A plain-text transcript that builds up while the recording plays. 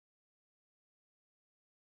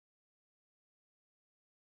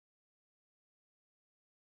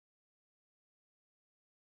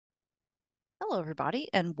Hello, everybody,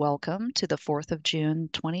 and welcome to the 4th of June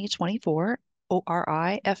 2024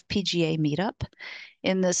 ORI FPGA Meetup.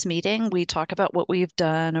 In this meeting, we talk about what we've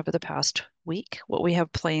done over the past week, what we have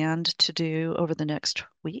planned to do over the next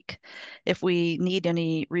week, if we need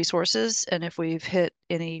any resources, and if we've hit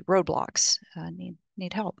any roadblocks,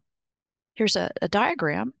 need help. Here's a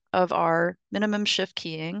diagram of our minimum shift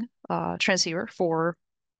keying transceiver for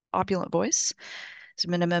opulent voice. So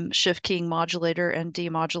minimum shift keying modulator and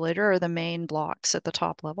demodulator are the main blocks at the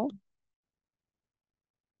top level.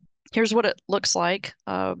 Here's what it looks like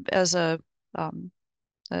as a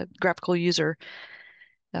graphical user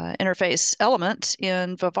interface element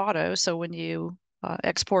in Vivado. So when you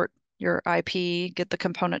export your IP, get the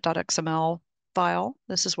component.xml file,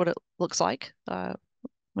 this is what it looks like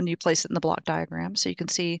when you place it in the block diagram. So you can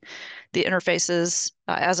see the interfaces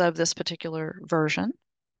as of this particular version.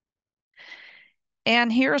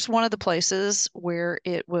 And here's one of the places where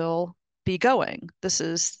it will be going. This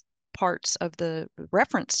is parts of the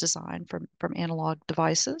reference design from Analog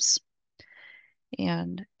Devices.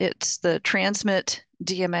 And it's the transmit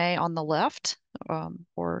DMA on the left,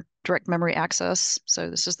 or direct memory access.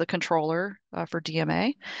 So this is the controller for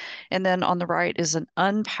DMA. And then on the right is an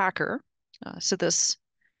unpacker. So this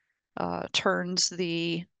turns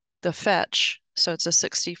the fetch. So it's a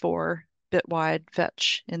 64-bit wide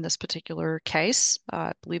fetch in this particular case.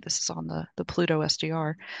 I believe this is on the Pluto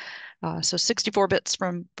SDR. So 64 bits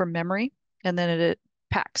from memory, and then it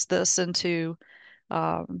packs this into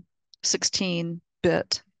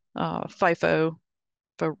 16-bit FIFO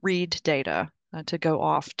for read data to go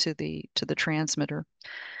off to the transmitter.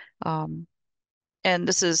 And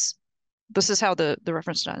this is how the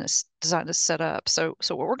reference design is set up. So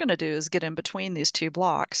what we're going to do is get in between these two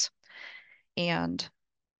blocks, and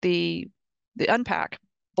the unpack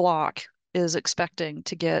block is expecting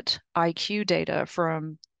to get IQ data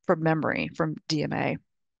from memory from DMA.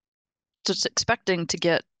 So it's expecting to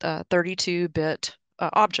get 32-bit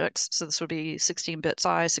objects. So this would be 16-bit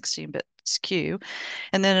size, 16-bit Q,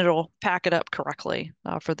 and then it'll pack it up correctly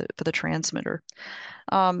for the transmitter.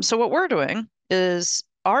 So what we're doing is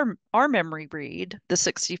our memory read, the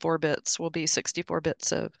 64 bits will be 64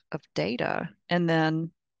 bits of data. And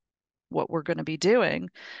then what we're going to be doing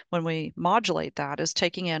when we modulate that is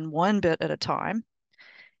taking in 1 bit at a time.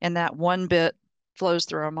 And that 1 bit flows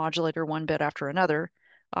through our modulator 1 bit after another.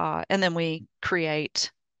 And then we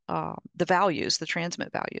create the values, the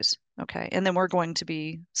transmit values. Okay. And then we're going to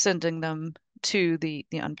be sending them to the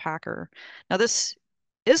unpacker. Now, this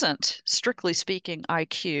isn't strictly speaking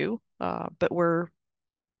IQ, but we're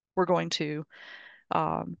going to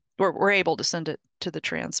we're able to send it to the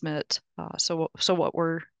transmit. So what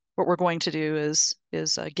we're going to do is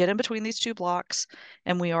get in between these two blocks,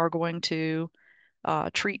 and we are going to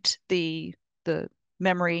treat the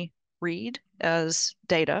memory read as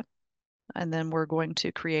data, and then we're going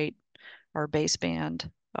to create our baseband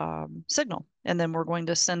signal, and then we're going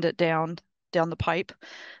to send it down the pipe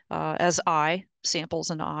as I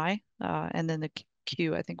samples and I, and then the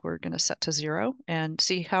Q I think we're going to set to 0 and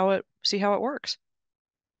see how it works.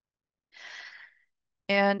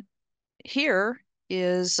 And here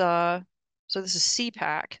is so this is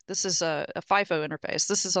CPAC. This is a FIFO interface.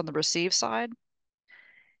 This is on the receive side,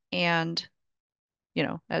 and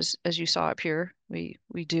as you saw up here, we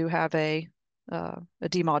do have a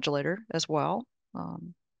demodulator as well.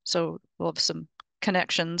 So we'll have some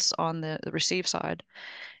connections on the receive side.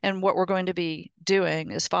 And what we're going to be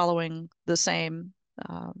doing is following the same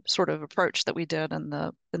sort of approach that we did in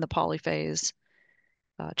the polyphase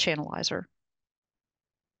channelizer.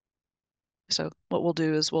 So what we'll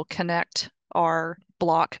do is we'll connect our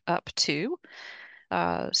block up to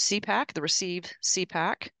CPAC, the receive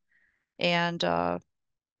CPAC, and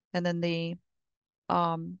then the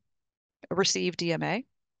receive DMA.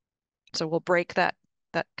 So we'll break that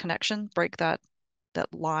connection, break that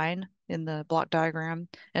line in the block diagram,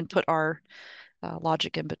 and put our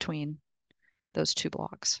logic in between those two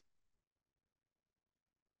blocks.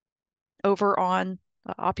 Over on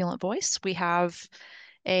Opulent Voice, we have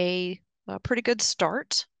a pretty good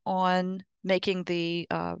start on making the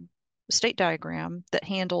state diagram that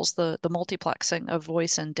handles the multiplexing of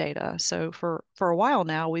voice and data. So for a while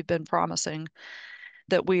now, we've been promising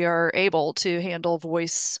that we are able to handle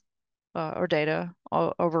voice or data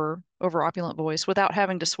over Opulent Voice without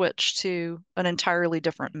having to switch to an entirely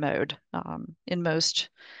different mode. In most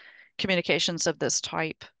communications of this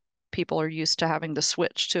type, people are used to having to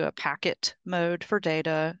switch to a packet mode for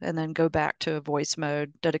data and then go back to a voice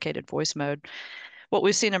mode, dedicated voice mode. What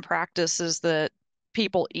we've seen in practice is that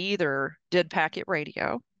people either did packet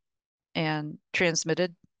radio and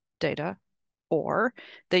transmitted data, or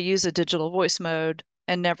they use a digital voice mode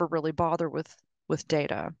and never really bother with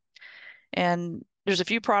data. And there's a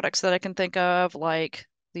few products that I can think of, like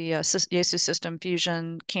the Yaesu System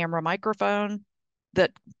Fusion camera microphone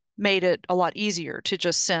that made it a lot easier to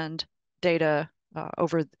just send data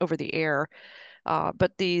over the air.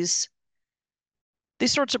 But these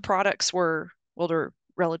sorts of products were, well, they're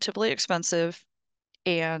relatively expensive,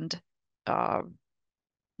 and uh,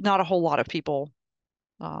 not a whole lot of people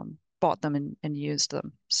bought them and used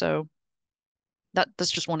them. So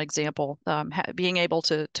that's just one example. Being able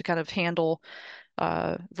to kind of handle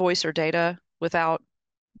voice or data without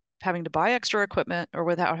having to buy extra equipment or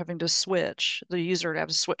without having to switch the user to have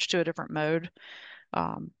to switch to a different mode,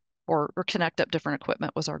 um, or connect up different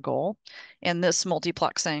equipment was our goal. And this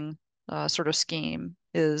multiplexing sort of scheme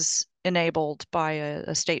is enabled by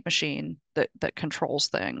a state machine that controls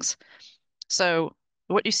things. So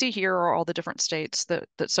what you see here are all the different states that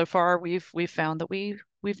so far we've found that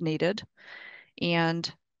we've needed.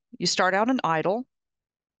 And you start out in idle,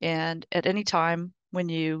 and at any time when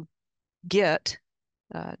you get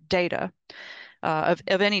data of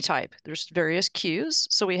any type, there's various queues.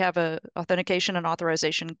 So we have a authentication and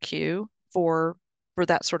authorization queue for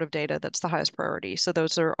that sort of data that's the highest priority. So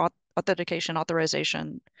those are authentication,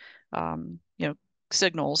 authorization, you know,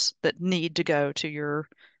 signals that need to go to your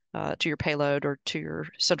payload or to your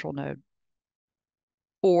central node.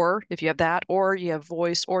 Or if you have that, or you have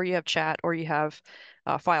voice, or you have chat, or you have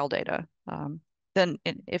file data, then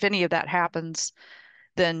if any of that happens,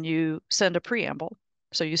 then you send a preamble.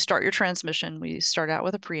 So you start your transmission. We start out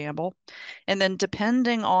with a preamble. And then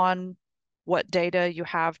depending on what data you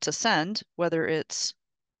have to send, whether it's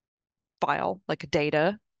file, like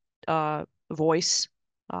data, voice,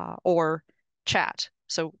 or chat.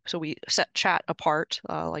 So we set chat apart,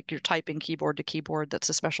 like you're typing keyboard to keyboard. That's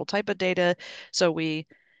a special type of data. So we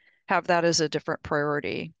have that as a different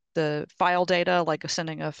priority. The file data, like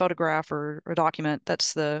sending a photograph or a document,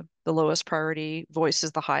 that's the lowest priority. Voice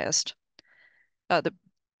is the highest. The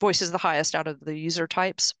voice is the highest out of the user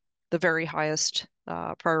types. The very highest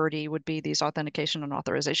priority would be these authentication and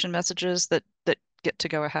authorization messages that get to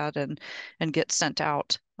go ahead and get sent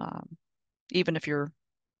out, even if you're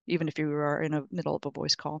even if you are in the middle of a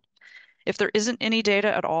voice call. If there isn't any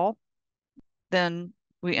data at all, then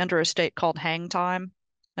we enter a state called hang time,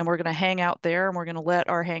 and we're going to hang out there, and we're going to let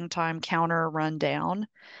our hang time counter run down.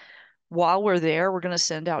 While we're there, we're going to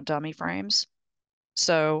send out dummy frames.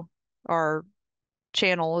 So our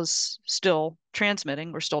channel is still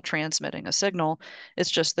transmitting. We're still transmitting a signal.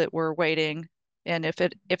 It's just that we're waiting. And if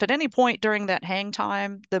at any point during that hang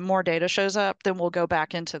time, the more data shows up, then we'll go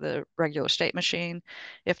back into the regular state machine.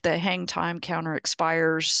 If the hang time counter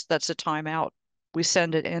expires, that's a timeout. We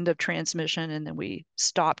send an end of transmission, and then we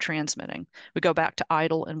stop transmitting. We go back to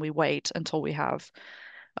idle and we wait until we have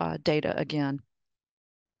data again.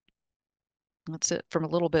 That's it from a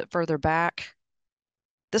little bit further back.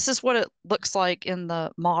 This is what it looks like in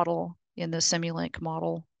the model, in the Simulink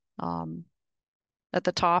model. Um, at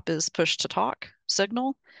the top is push to talk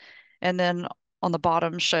signal. And then on the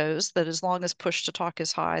bottom shows that as long as push to talk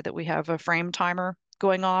is high, that we have a frame timer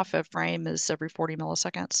going off. A frame is every 40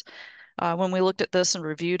 milliseconds. When we looked at this and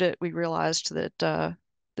reviewed it, we realized that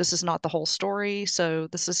this is not the whole story. So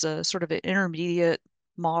this is a sort of an intermediate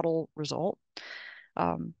model result.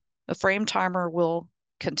 Um, a frame timer will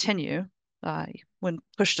continue when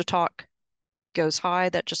push to talk goes high.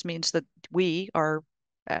 That just means that we are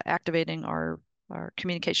activating our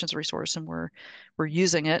communications resource, and we're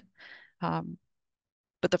using it. Um,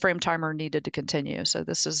 but the frame timer needed to continue. So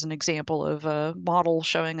this is an example of a model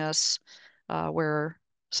showing us where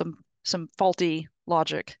some faulty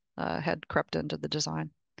logic had crept into the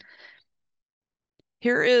design.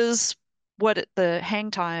 Here is what the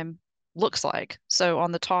hang time looks like. So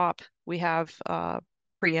on the top, we have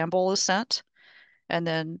preamble is sent, and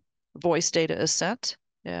then voice data is sent.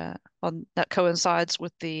 Yeah, that coincides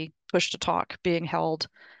with the push to talk being held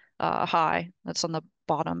high. That's on the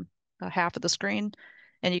bottom half of the screen.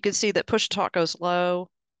 And you can see that push to talk goes low,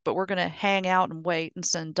 but we're going to hang out and wait and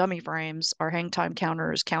send dummy frames. Our hang time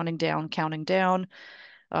counter is counting down, counting down.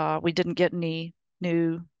 We didn't get any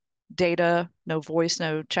new data, no voice,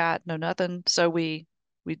 no chat, no nothing. So we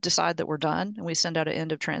decide that we're done, and we send out an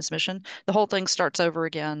end of transmission. The whole thing starts over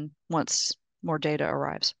again once more data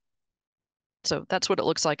arrives. So that's what it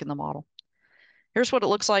looks like in the model. Here's what it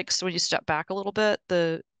looks like. So when you step back a little bit,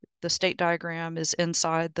 the state diagram is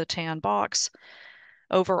inside the tan box.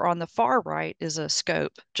 Over on the far right is a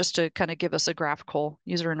scope, just to kind of give us a graphical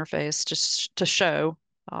user interface, just to show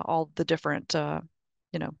all the different,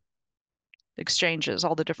 you know, exchanges,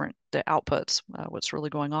 all the different the outputs, what's really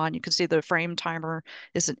going on. You can see the frame timer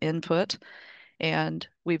is an input, and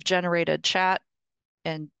we've generated chat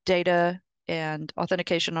and data and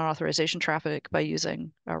authentication and authorization traffic by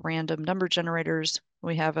using random number generators.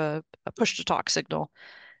 We have a push to talk signal.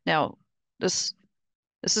 Now, this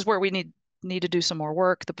this is where we need to do some more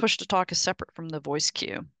work. The push to talk is separate from the voice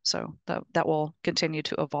queue, so that will continue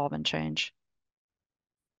to evolve and change.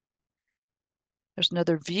 There's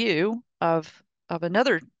another view of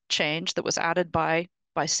another change that was added by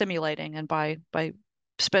simulating and by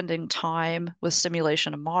spending time with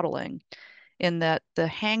simulation and modeling, in that the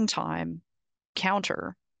hang time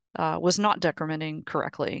counter was not decrementing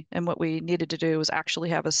correctly. And what we needed to do was actually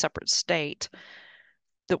have a separate state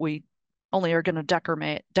that we only are going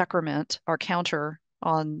to decrement our counter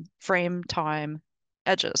on frame time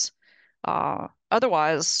edges.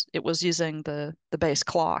 Otherwise, it was using the base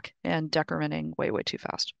clock and decrementing way too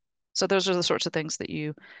fast. So those are the sorts of things that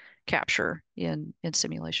you capture in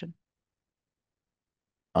simulation.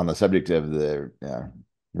 On the subject of the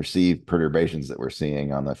received perturbations that we're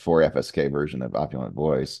seeing on the 4FSK version of Opulent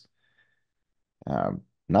Voice,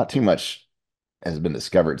 not too much has been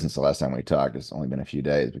discovered since the last time we talked. It's only been a few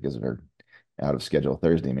days because of our out of schedule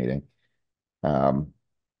Thursday meeting.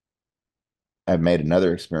 I've made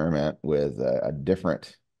another experiment with a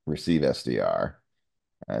different receive SDR.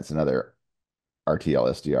 It's another RTL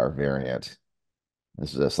SDR variant.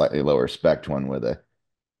 This is a slightly lower spec one with a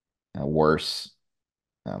worse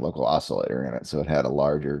local oscillator in it. So it had a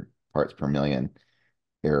larger parts per million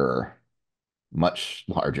error, much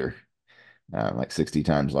larger, like 60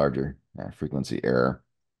 times larger frequency error.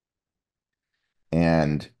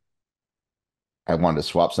 And I wanted to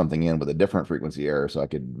swap something in with a different frequency error so I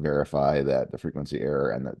could verify that the frequency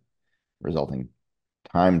error and the resulting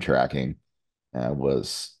time tracking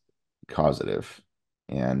was causative.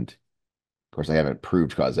 And of course, I haven't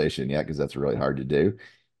proved causation yet because that's really hard to do.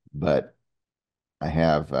 But I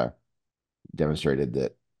have demonstrated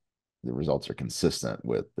that the results are consistent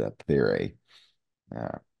with that theory.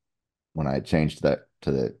 Uh, when I changed that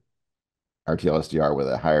to the RTL SDR with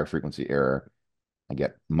a higher frequency error, I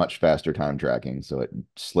get much faster time tracking. So it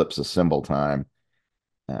slips a symbol time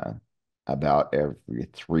uh, about every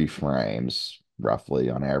 3 frames, roughly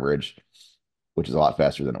on average, which is a lot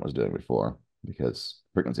faster than it was doing before because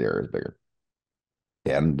frequency error is bigger.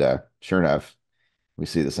 And sure enough, we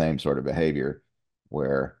see the same sort of behavior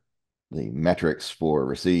where the metrics for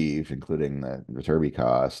receive, including the Viterbi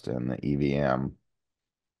cost and the EVM,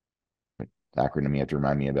 acronym you have to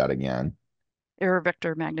remind me about again, Error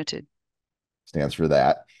vector magnitude. stands for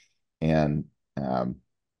that. And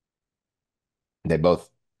they both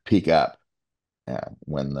peak up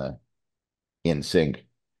when the in sync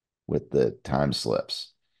with the time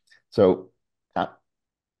slips. So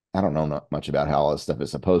I don't know much about how all this stuff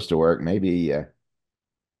is supposed to work. Maybe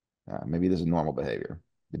this is normal behavior.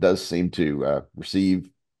 It does seem to receive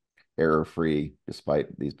error-free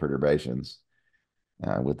despite these perturbations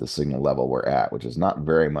with the signal level we're at, which is not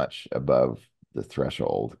very much above the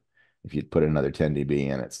threshold. If you put another 10 dB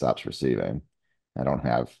in, it stops receiving. I don't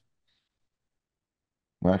have,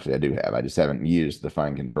 well, actually, I do have. I just haven't used the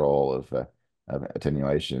fine control of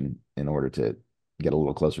attenuation in order to get a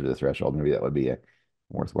little closer to the threshold. Maybe that would be a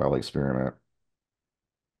worthwhile experiment.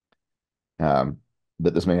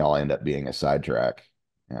 But this may all end up being a sidetrack,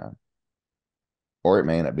 or it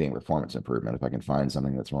may end up being performance improvement if I can find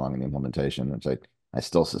something that's wrong in the implementation, which I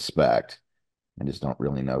still suspect. I just don't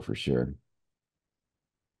really know for sure.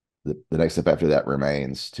 The next step after that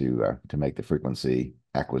remains to make the frequency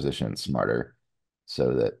acquisition smarter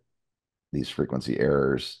so that these frequency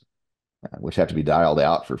errors, which have to be dialed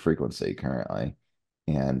out for frequency currently,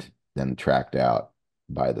 and then tracked out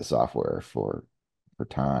by the software for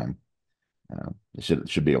time. It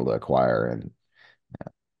should be able to acquire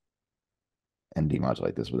and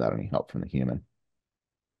demodulate this without any help from the human.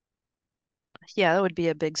 Yeah, that would be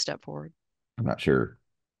a big step forward. I'm not sure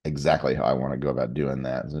exactly how I want to go about doing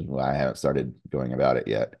that. This is why I haven't started going about it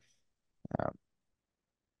yet. Um,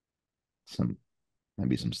 some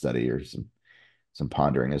maybe some study or some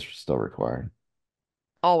pondering is still required.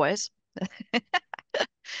 Always.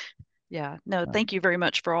 Yeah. No, Um, thank you very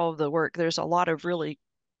much for all of the work. There's a lot of really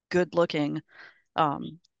good looking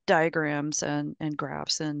diagrams and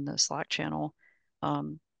graphs in the Slack channel.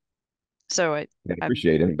 Um, so I I'm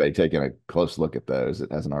appreciate anybody taking a close look at those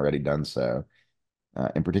that hasn't already done so.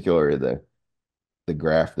 In particular, the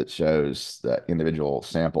graph that shows that individual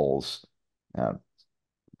samples uh,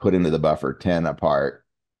 put into the buffer 10 apart,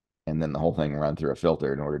 and then the whole thing run through a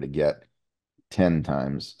filter in order to get 10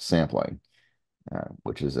 times sampling,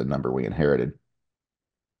 which is a number we inherited.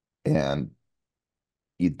 And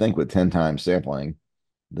you'd think with 10 times sampling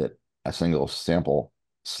that a single sample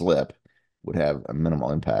slip would have a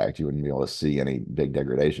minimal impact. You wouldn't be able to see any big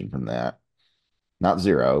degradation from that. Not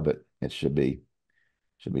zero, but it should be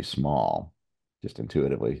small, just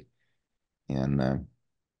intuitively. And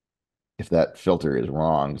if that filter is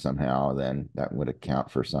wrong somehow, then that would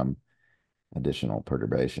account for some additional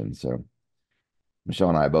perturbation. So Michelle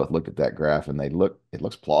and I both looked at that graph and it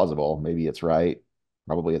looks plausible. Maybe it's right.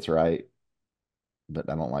 Probably it's right, but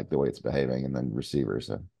I don't like the way it's behaving. And then receiver.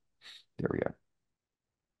 So there we go.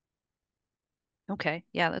 Okay.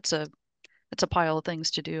 Yeah, that's a pile of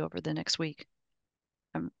things to do over the next week.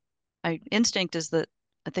 Um, my instinct is that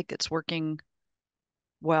I think it's working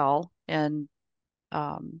well, and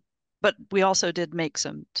um, but we also did make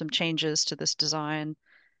some changes to this design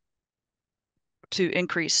to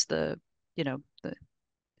increase the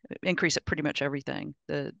increase at pretty much everything,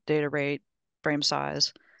 the data rate, frame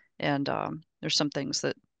size, and there's some things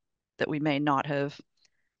that we may not have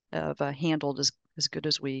handled as good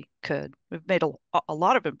as we could. We've made a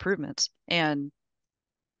lot of improvements, and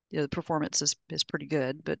the performance is pretty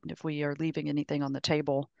good. But if we are leaving anything on the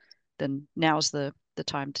table, then now's the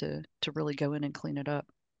time to really go in and clean it up.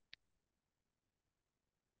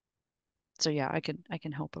 So yeah, I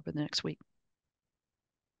can help over the next week.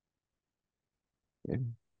 Okay.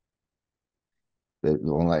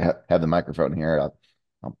 When I have the microphone here,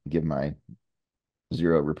 I'll give my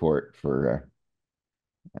zero report for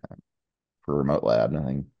remote lab.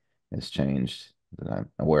 Nothing has changed that I'm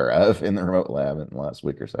aware of in the remote lab in the last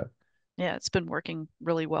week or so. Yeah, it's been working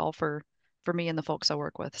really well for me and the folks I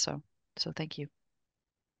work with. So thank you.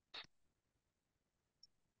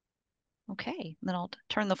 Okay, then I'll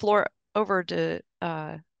turn the floor over to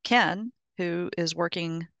Ken, who is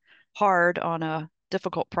working hard on a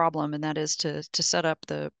difficult problem, and that is to set up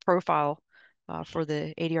the profile for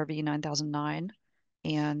the ADRV 9009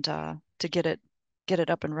 and to get it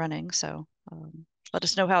up and running. So let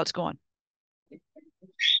us know how it's going.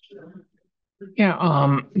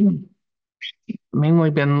 Yeah,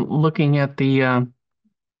 mainly been looking at the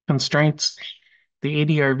constraints. The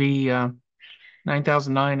ADRV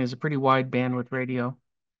 9009 is a pretty wide bandwidth radio,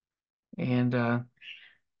 and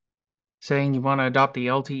saying you want to adopt the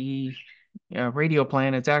LTE radio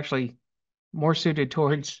plan, it's actually more suited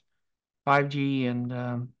towards 5G and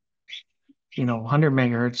 100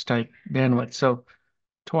 megahertz type bandwidth. So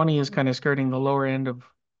 20 is kind of skirting the lower end of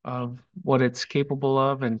what it's capable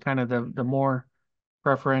of, and kind of the more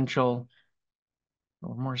preferential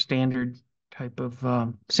or more standard type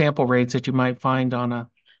of sample rates that you might find on a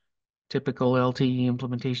typical LTE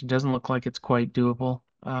implementation. Doesn't look like it's quite doable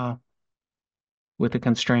with the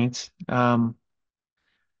constraints. So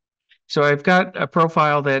I've got a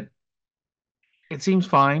profile that it seems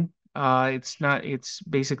fine. It's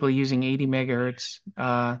basically using 80 megahertz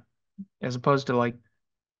as opposed to like,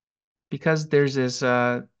 because there's this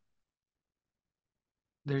factor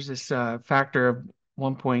of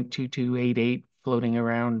 1.2288 floating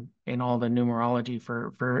around in all the numerology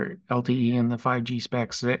for LTE and the 5G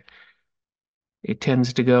specs, that it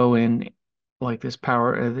tends to go in like this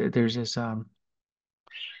power. There's this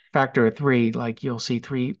factor of three, like you'll see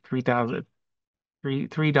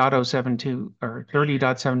 3.072 or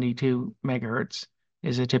 30.72 megahertz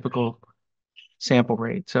is a typical sample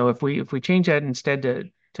rate. So if we change that instead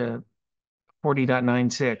to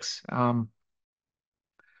 40.96,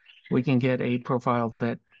 we can get a profile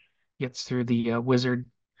that gets through the wizard,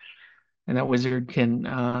 and that wizard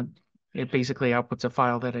can it basically outputs a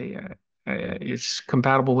file that is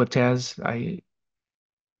compatible with TES. It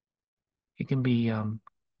can be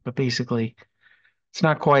but basically it's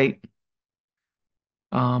not quite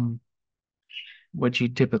um what you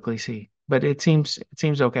typically see, but it seems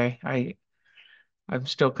okay. I'm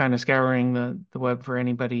still kind of scouring the web for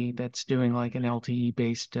anybody that's doing like an LTE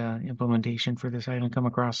based implementation for this. I haven't come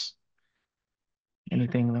across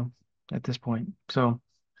anything though at this point. So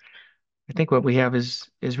I think what we have is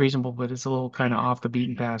reasonable, but it's a little kind of off the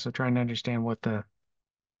beaten path. So trying to understand what the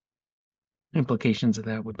implications of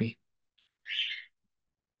that would be.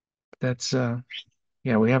 That's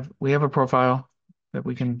yeah, we have a profile that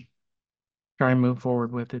we can try and move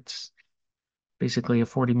forward with. It's basically a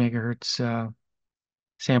 40 megahertz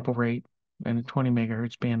sample rate and a 20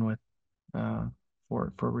 megahertz bandwidth uh,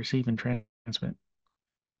 for receive and transmit.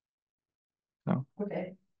 So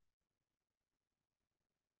Okay.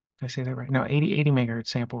 did I say that right? No, 80 megahertz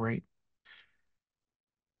sample rate.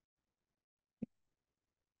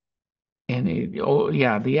 And oh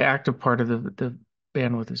yeah, the active part of the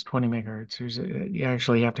bandwidth is 20 megahertz. You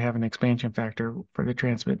actually have to have an expansion factor for the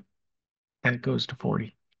transmit, and it goes to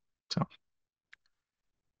 40. So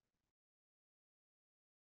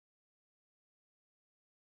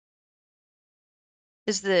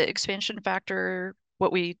Is the expansion factor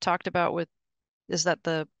what we talked about with, is that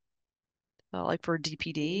the like for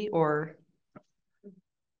DPD or?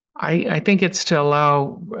 I think it's to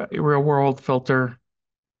allow real world filter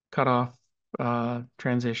cutoff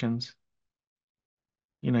transitions.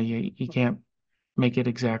 You can't make it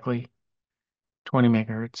exactly 20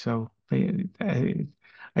 megahertz. So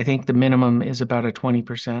I think the minimum is about a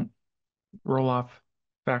 20% roll off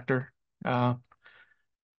factor uh,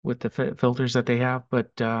 with the filters that they have, but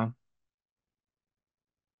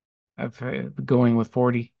I've going with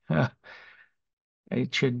 40.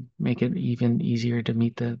 It should make it even easier to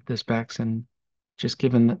meet the specs and just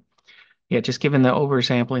given the just given the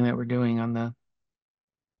oversampling that we're doing on the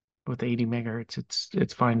with 80 megahertz,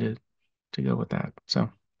 it's fine to go with that. So,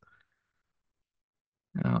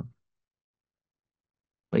 um,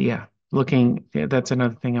 but yeah, that's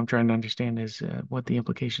another thing I'm trying to understand is what the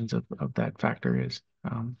implications of that factor is.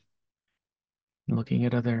 Looking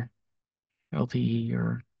at other LTE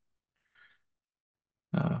or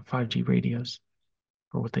 5G radios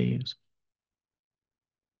for what they use.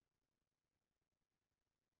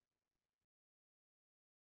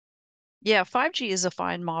 Yeah, 5G is a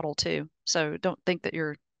fine model too. So don't think that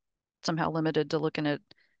you're somehow limited to looking at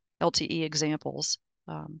LTE examples.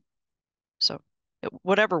 Um, so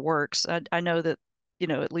whatever works. I know that,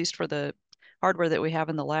 at least for the hardware that we have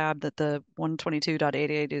in the lab, that the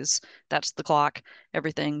 122.88 that's the clock.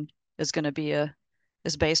 Everything is going to be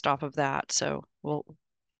is based off of that. So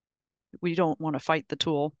we don't want to fight the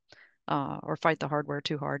tool or fight the hardware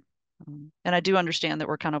too hard. And I do understand that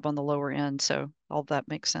we're kind of on the lower end, so all that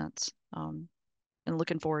makes sense. And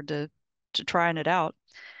looking forward to trying it out.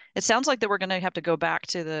 It sounds like that we're going to have to go back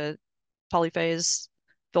to the polyphase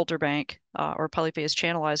filter bank or polyphase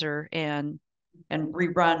channelizer and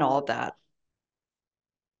rerun all of that.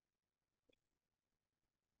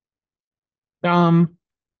 Um,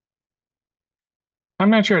 I'm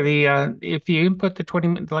not sure the if you input the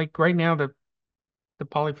 20 like right now the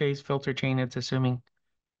polyphase filter chain it's assuming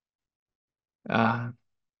uh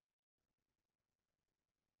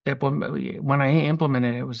that when I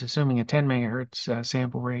implemented it, it was assuming a 10 megahertz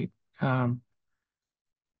sample rate. Um,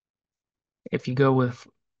 if you go with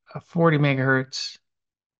a 40 megahertz,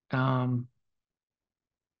 um,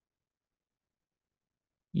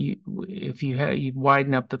 if you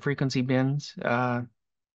widen up the frequency bins,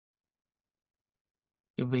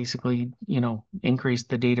 you basically increase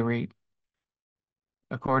the data rate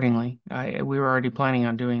accordingly. We were already planning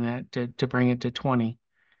on doing that to bring it to 20.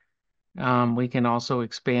 We can also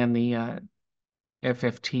expand the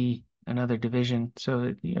FFT another division so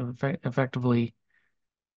that effectively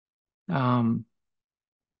um,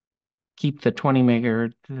 keep the 20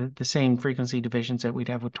 megahertz the same frequency divisions that we'd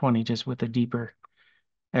have with 20 just with a deeper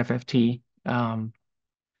FFT.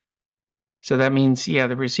 So that means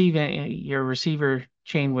your receiver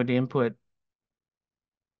chain would input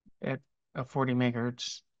at a 40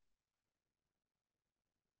 megahertz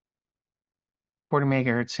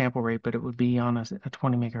sample rate, but it would be on a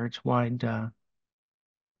 20 megahertz wide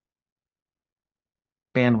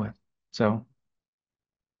bandwidth. So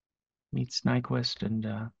meets Nyquist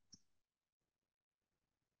and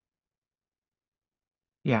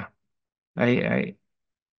yeah, I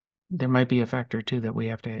there might be a factor too that we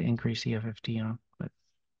have to increase the FFT on, but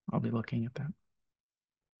I'll be looking at that.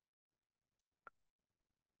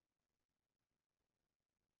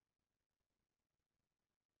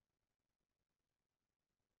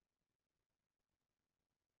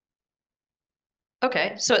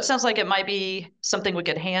 Okay, so it sounds like it might be something we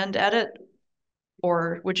could hand edit,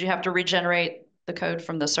 or would you have to regenerate the code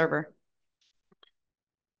from the server?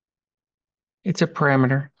 It's a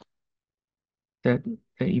parameter that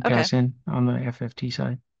you Okay, pass in on the FFT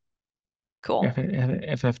side. cool.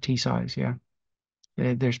 FFT size, yeah.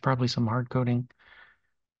 There's probably some hard coding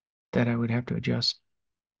that I would have to adjust.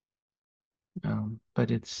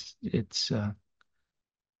 But it's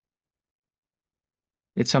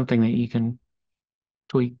something that you can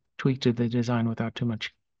tweak to the design without too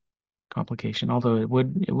much complication. Although it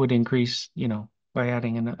would increase, by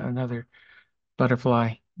adding another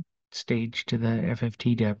butterfly stage to the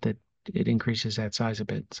FFT depth, it increases that size a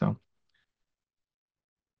bit. So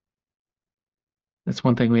that's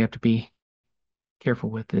one thing we have to be careful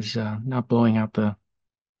with is not blowing out the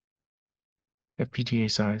FPGA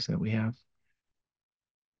size that we have.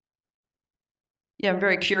 Yeah, I'm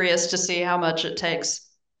very curious to see how much it takes.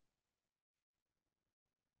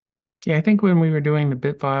 Yeah, I think when we were doing the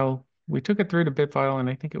bit file, we took it through to bit file, and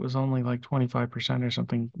I think it was only like 25% or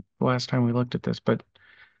something the last time we looked at this. But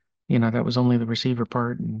that was only the receiver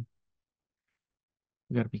part, and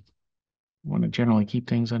we got to want to generally keep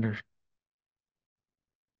things under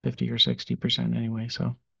 50 or 60% anyway.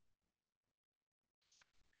 So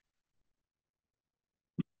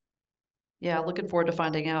Yeah, looking forward to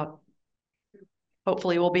finding out.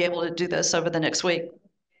 Hopefully we'll be able to do this over the next week.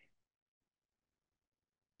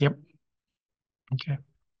 yep. Okay.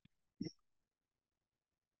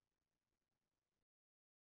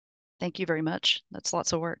 Thank you very much. That's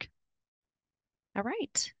lots of work. All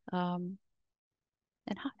right. And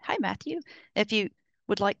hi, Matthew. If you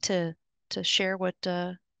would like to share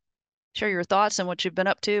share your thoughts and what you've been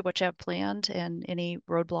up to, what you have planned, and any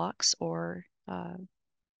roadblocks or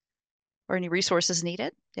any resources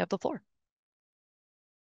needed, you have the floor.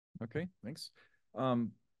 Okay, thanks.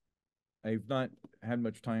 Um, I've not had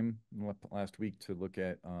much time in the last week to look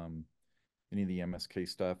at any of the MSK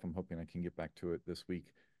stuff. I'm hoping I can get back to it this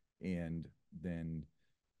week. And then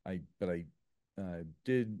I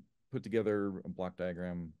did put together a block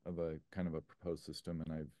diagram of a kind of a proposed system,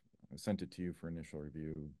 and I've sent it to you for initial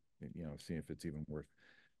review, see if it's even worth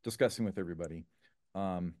discussing with everybody.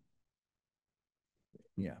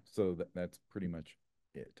 Yeah, so that's pretty much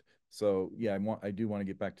it. So yeah, I do want to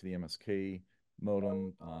get back to the MSK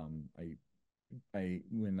modem.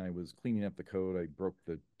 When I was cleaning up the code, I broke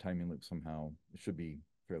the timing loop somehow. It should be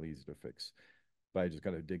fairly easy to fix, but I just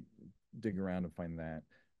got to dig around and find that.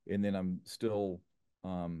 And then I'm still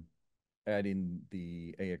adding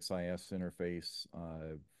the AXIS interface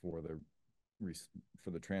for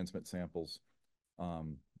the transmit samples.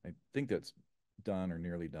 I think that's done or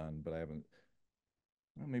nearly done, but I haven't.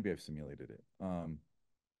 Well, maybe I've simulated it.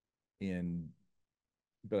 And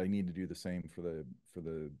but I need to do the same for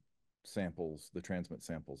the samples, the transmit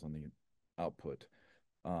samples on the output.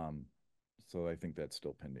 So I think that's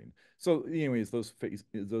still pending. So anyways, those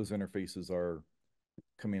interfaces are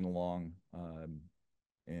coming along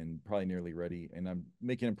and probably nearly ready. And I'm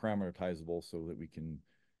making them parameterizable so that we can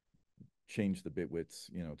change the bit widths,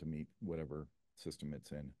 to meet whatever system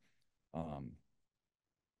it's in.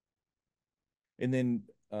 And then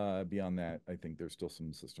beyond that, I think there's still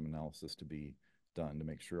some system analysis to be done to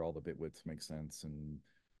make sure all the bit widths make sense and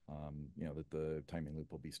that the timing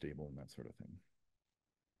loop will be stable and that sort of thing.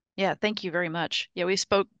 Yeah, thank you very much. Yeah, we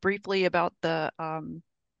spoke briefly about the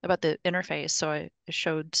interface, so I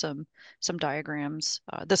showed some diagrams,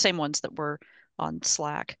 the same ones that were on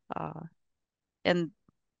Slack, and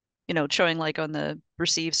showing like on the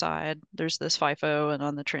receive side, there's this FIFO, and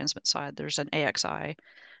on the transmit side, there's an AXI,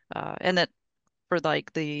 and that for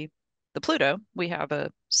like the Pluto, we have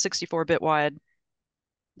a 64-bit wide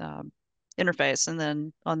um, interface, and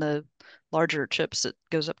then on the larger chips, it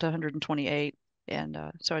goes up to 128. And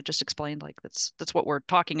so I just explained like that's what we're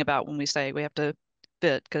talking about when we say we have to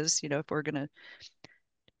fit, because if we're gonna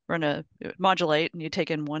modulate and you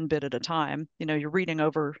take in one bit at a time, you're reading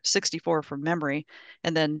over 64 from memory,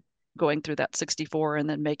 and then going through that 64 and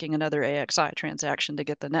then making another AXI transaction to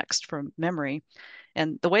get the next from memory.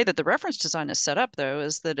 And the way that the reference design is set up, though,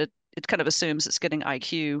 is that it kind of assumes it's getting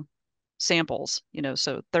IQ samples,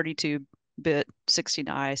 so 32-bit, 16i,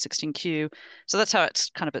 16q. So that's how it's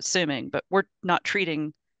kind of assuming, but we're not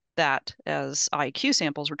treating that as IQ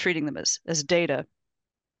samples. We're treating them as data.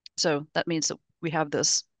 So that means that we have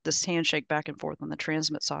this handshake back and forth on the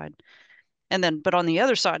transmit side. And then, but on the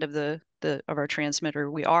other side of of our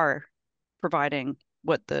transmitter, we are providing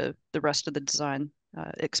what the rest of the design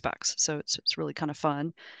expects. So it's really kind of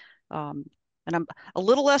fun. Um, and I'm a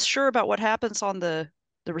little less sure about what happens on the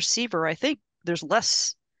receiver. I think there's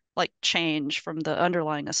less like change from the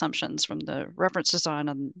underlying assumptions from the reference design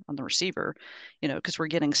on the receiver, because we're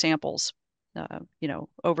getting samples,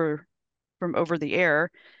 over the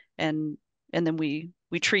air, and then we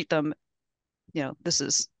treat them. This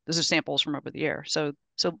is samples from over the air. So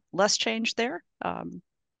less change there.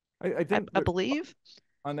 I think I believe.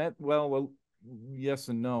 on that, well, yes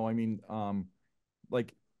and no. I mean,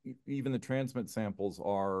 like even the transmit samples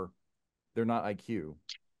they're not IQ.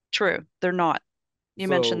 True, they're not. You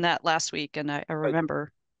mentioned So, that last week, and I but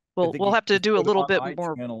remember. I We'll think we'll you have can to just do a put them little on the bit I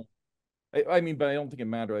more. channel. I mean, but I don't think it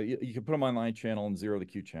matters. You can put them on the I channel and zero the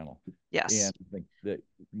Q channel, Yes. and I think that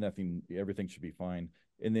everything should be fine.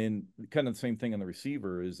 And then kind of the same thing on the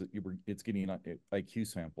receiver is that it's getting IQ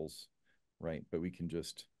samples, right? But we can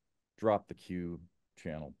just drop the Q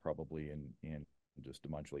channel probably and just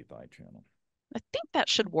demodulate the I channel. I think that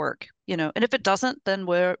should work, and if it doesn't, then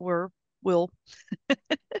we'll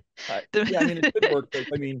Yeah, I mean, it should the, work, but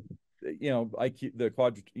I mean, IQ, the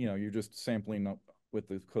quadrant, you're just sampling with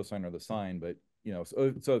the cosine or the sine, but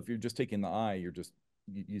so if you're just taking the I, you're just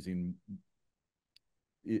using.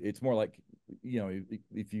 It's more like,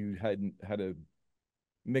 if you hadn't had a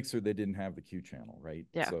mixer that didn't have the Q channel, right?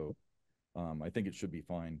 yeah. So, I think it should be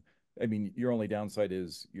fine. I mean, your only downside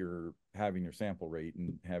is you're having your sample rate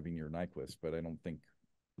and having your Nyquist, but I don't think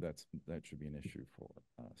that should be an issue for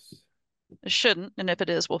us. It shouldn't, and if it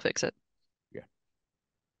is, we'll fix it. Yeah.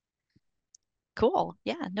 Cool.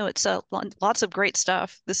 Yeah, no, it's lots of great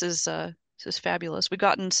stuff. This is fabulous. We've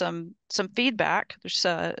gotten some feedback. There's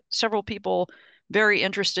several people very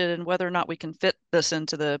interested in whether or not we can fit this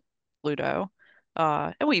into the Pluto.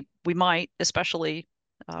 And we might, especially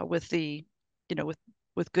with the, you know,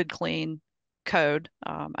 with good clean code.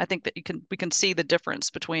 I think that we can see the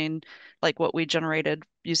difference between like what we generated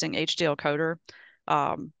using HDL coder,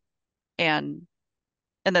 um, and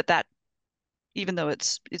that even though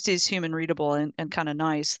it is human readable and kind of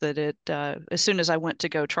nice that it as soon as I went to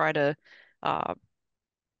go try to uh,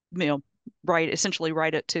 you know essentially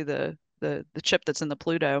write it to the chip that's in the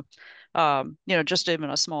Pluto, just even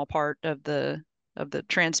a small part of the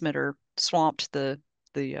transmitter swamped the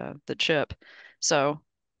chip. So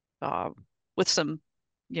uh, with some,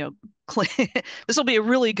 you know, this will be a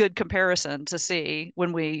really good comparison to see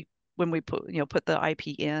when we put the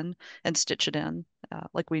IP in and stitch it in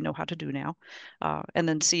like we know how to do now, and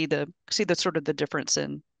then see the sort of the difference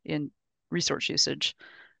in resource usage.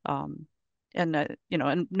 Um, and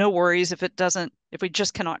and no worries if we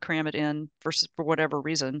just cannot cram it in for whatever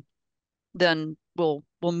reason, then we'll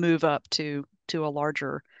move up to a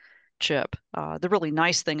larger chip. The really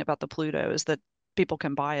nice thing about the Pluto is that people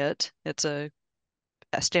can buy it. It's a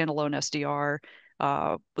standalone SDR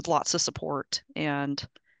with lots of support, and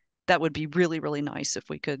that would be really, really nice if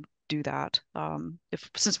we could do that. If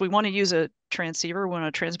since we want to use a transceiver, we want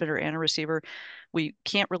a transmitter and a receiver, we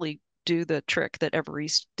can't really do the trick that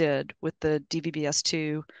Everest did with the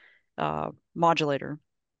DVB-S2 modulator,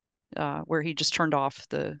 where he just turned off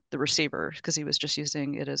the receiver because he was just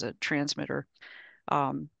using it as a transmitter.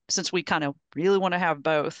 Since we kind of really want to have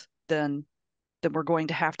both, then we're going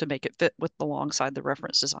to have to make it fit with alongside the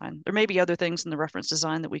reference design. There may be other things in the reference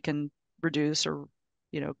design that we can reduce or,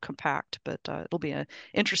 compact, but it'll be an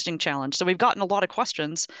interesting challenge. So we've gotten a lot of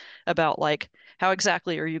questions about like how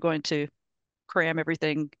exactly are you going to cram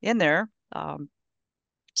everything in there? So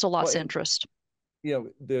Well, lots of and interest.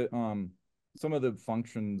 the some of the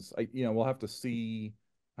functions, we'll have to see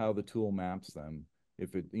how the tool maps them.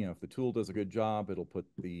 If the tool does a good job, it'll put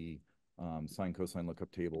the sine cosine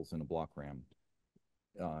lookup tables in a block RAM.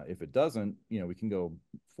 If it doesn't, we can go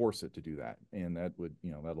force it to do that, and that would,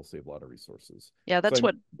 that'll save a lot of resources. Yeah, So that's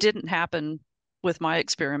what didn't happen with my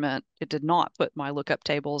experiment. It did not put my lookup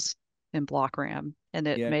tables in block RAM, and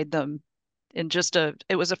it yeah, made them in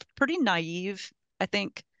it was a pretty naive, I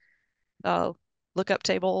think, uh, lookup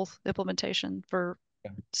table implementation for,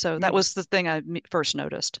 yeah. so I that mean, was the thing I first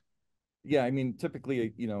noticed. yeah, I mean,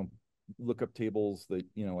 typically, lookup tables that,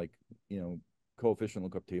 coefficient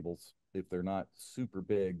lookup tables, if they're not super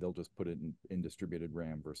big, they'll just put it in distributed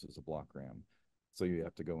RAM versus a block RAM. So you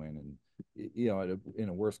have to go in and, in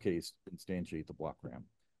a worst case, instantiate the block RAM,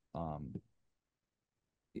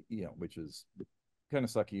 which is kind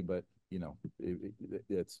of sucky, but,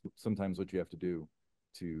 it's sometimes what you have to do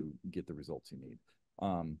to get the results you need.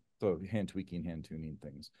 So hand tweaking, hand tuning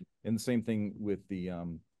things. And the same thing with the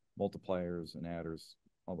multipliers and adders,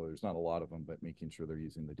 although there's not a lot of them, but making sure they're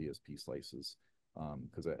using the DSP slices,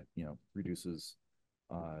 because that reduces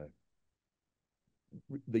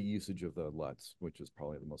the usage of the LUTs, which is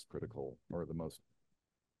probably the most critical or the most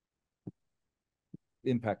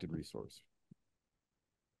impacted resource.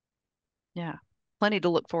 Yeah, plenty to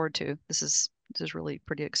look forward to. This is really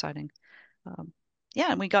pretty exciting. Um,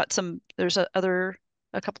 yeah, and we got there's a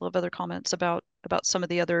couple of other comments about some of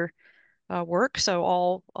the other work. So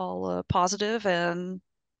all positive and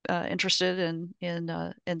interested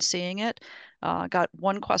in seeing it. Got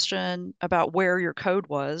one question about where your code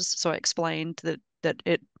was. So I explained that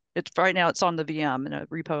it's right now it's on the VM in a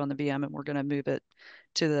repo on the VM, and we're going to move it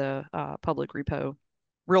to the public repo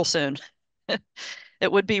real soon.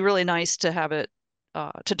 It would be really nice to have it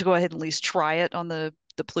to go ahead and at least try it on the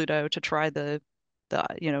Pluto to try the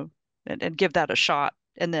and give that a shot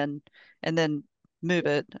and then move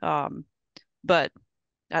it. But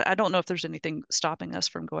I don't know if there's anything stopping us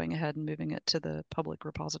from going ahead and moving it to the public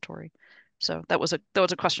repository. So that was a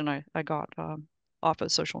question I got off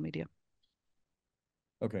of social media.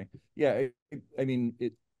 Okay. Yeah. I mean,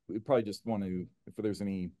 we probably just want to, if there's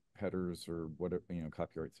any headers or whatever,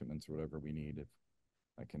 copyright statements or whatever we need, if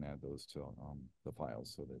I can add those to the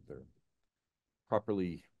files so that they're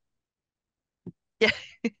properly Yeah,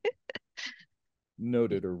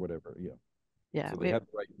 noted or whatever. Yeah. yeah, So they have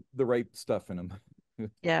the right stuff in them.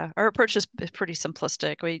 yeah. Our approach is pretty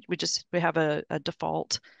simplistic. We have a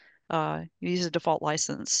default You use a default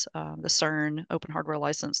license. The CERN open hardware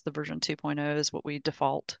license, the version 2.0 is what we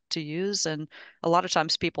default to use. And a lot of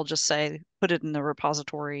times people just say, put it in the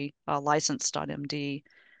repository license.md.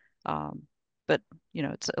 Um, but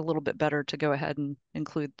it's a little bit better to go ahead and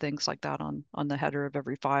include things like that on the header of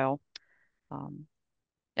every file.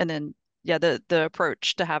 And then, yeah, the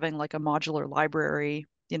approach to having like a modular library,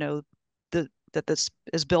 that this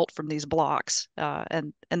is built from these blocks,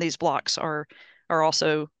 and these blocks are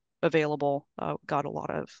also available. Got a lot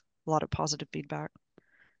of positive feedback.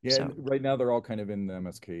 Yeah, So and right now they're all kind of in the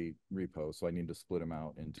MSK repo, so I need to split them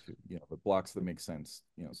out into, the blocks that make sense,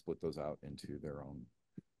 split those out into their own.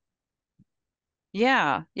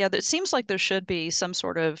 yeah, it seems like there should be some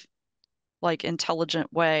sort of like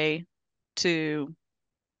intelligent way to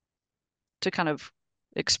kind of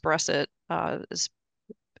express it.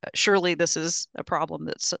 Surely this is a problem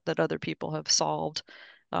that other people have solved.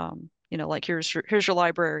 Like here's your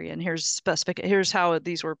library and here's how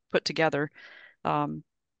these were put together. Um,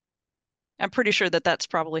 I'm pretty sure that that's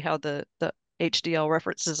probably how the HDL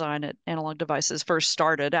reference design at Analog Devices first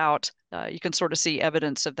started out. You can sort of see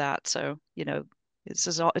evidence of that. So,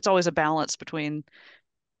 it's always a balance between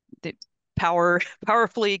the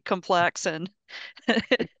powerfully complex and and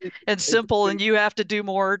I think simple, they, and you have to do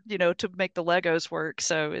more, to make the Legos work.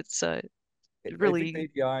 So it's I think the really,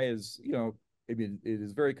 API is, I mean, it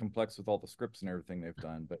is very complex with all the scripts and everything they've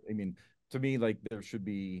done. But I mean, to me, like there should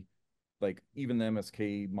be, like even the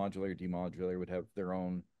MSK modular, demodular would have their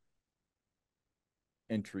own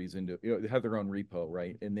entries into, they have their own repo,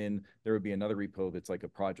 right? And then there would be another repo that's like a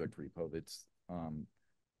project repo that's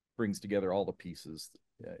brings together all the pieces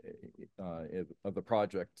of the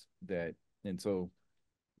project and so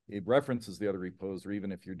it references the other repos, or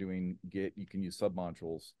even if you're doing Git, you can use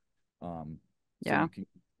submodules. So yeah. you can,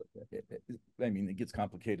 I mean, it gets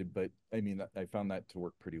complicated, but I mean, I found that to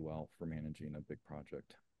work pretty well for managing a big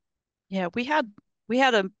project. Yeah, we had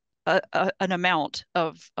an amount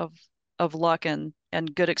of luck and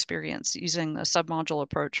good experience using a submodule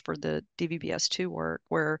approach for the DVB-S2 work,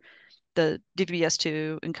 where the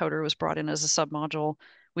DVB-S2 encoder was brought in as a submodule.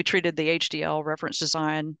 We treated the HDL reference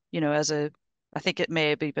design, as I think it may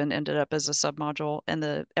have even ended up as a submodule, and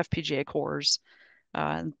the FPGA cores,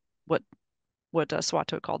 and what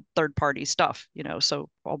Swato called third-party stuff, so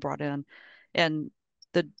all brought in. And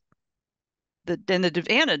the the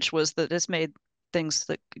advantage was that this made things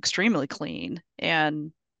like extremely clean,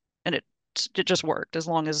 and it just worked as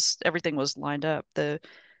long as everything was lined up. The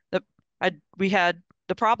I we had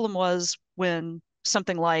the problem was when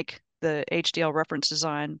something like the HDL reference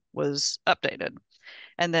design was updated,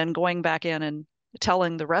 and then going back in and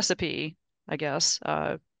telling the recipe, I guess,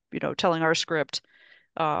 telling our script,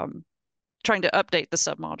 um, trying to update the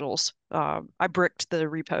submodules. I bricked the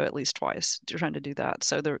repo at least twice trying to do that.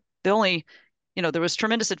 So the only, there was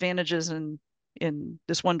tremendous advantages in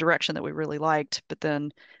this one direction that we really liked, but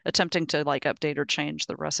then attempting to like update or change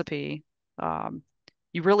the recipe, um,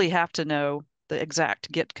 you really have to know the exact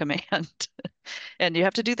git command, and you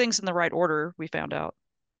have to do things in the right order, we found out.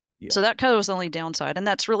 Yeah. So that kind of was the only downside. And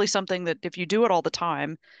that's really something that if you do it all the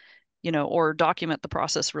time, or document the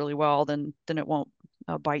process really well, then it won't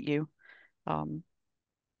bite you. Um,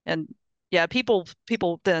 and yeah, people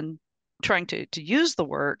then trying to use the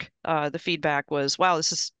work, the feedback was, wow,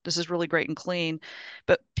 this is really great and clean.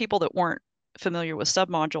 But people that weren't familiar with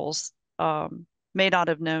submodules, may not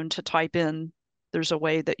have known to type in. There's a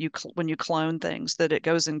way that when you clone things, that it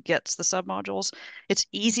goes and gets the submodules. It's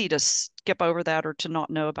easy to skip over that or to not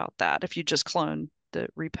know about that if you just clone the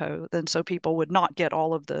repo. Then so people would not get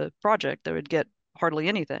all of the project; they would get hardly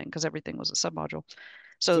anything because everything was a submodule.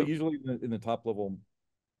 So So usually in the top level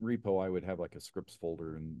repo, I would have like a scripts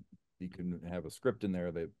folder, and you can have a script in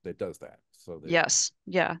there that does that. So that, yes,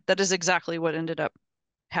 yeah, that is exactly what ended up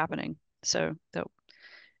happening. So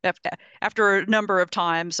after a number of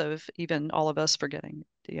times of even all of us forgetting,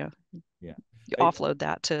 yeah, you I offload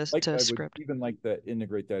that like, to I would script. even like that,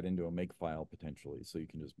 integrate that into a make file potentially, so you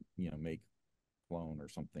can just, make clone or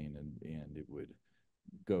something, and it would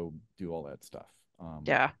go do all that stuff.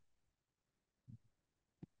 Yeah,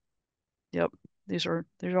 yep. These are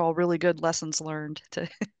all really good lessons learned to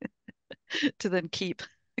to then keep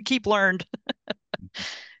learned.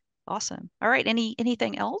 Awesome. All right.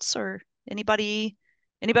 Anything else, or anybody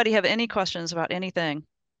have any questions about anything?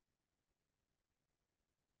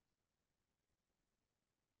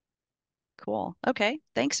 Cool. Okay.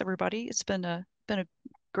 Thanks, everybody. It's been a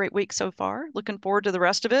great week so far. Looking forward to the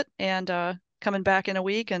rest of it, and coming back in a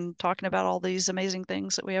week and talking about all these amazing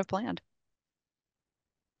things that we have planned.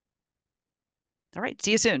 All right.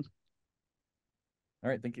 See you soon. All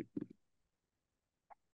right, thank you.